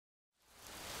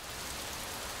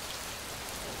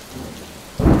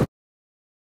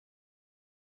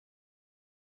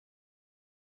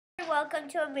welcome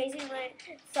to Amazing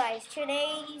Landslides.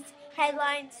 Today's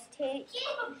headlines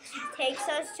takes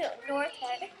us to North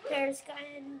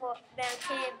Terrascan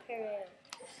Mountain in Peru,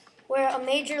 where a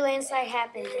major landslide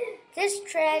happened. This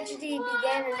tragedy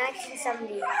began in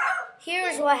 1970.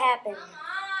 Here's what happened.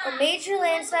 A major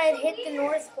landslide hit the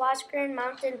North Huascan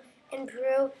Mountain in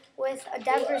Peru with a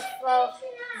debris flow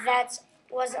that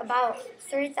was about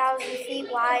 3,000 feet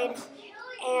wide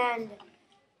and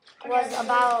was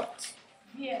about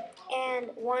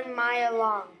 1 mile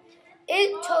long.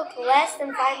 It took less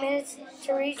than 5 minutes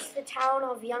to reach the town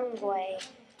of Yungay.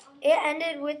 It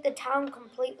ended with the town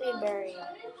completely buried.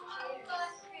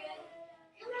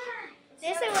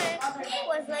 This event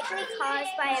was likely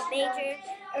caused by a major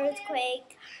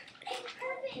earthquake.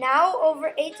 Now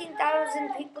over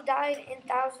 18,000 people died and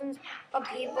thousands of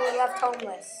people left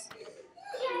homeless.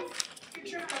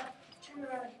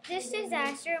 This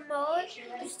disaster most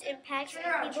impacts the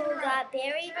people who got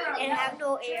buried and have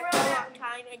no air for a long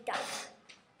time and died.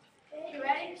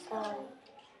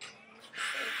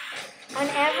 On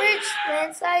average,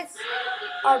 landslides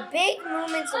are big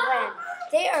movements of land.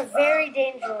 They are very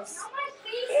dangerous.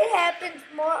 It happens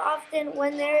more often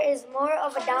when there is more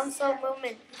of a downslope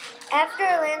movement. After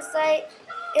a landslide,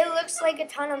 it looks like a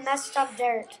ton of messed up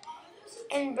dirt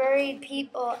and buried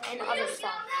people and other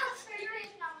stuff.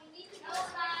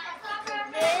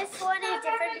 This one is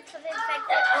different because it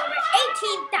affected over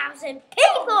 18,000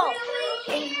 people.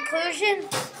 In conclusion,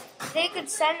 they could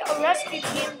send a rescue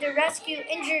team to rescue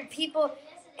injured people,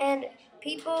 and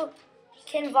people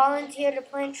can volunteer to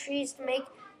plant trees to make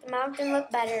the mountain look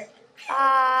better.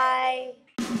 Bye.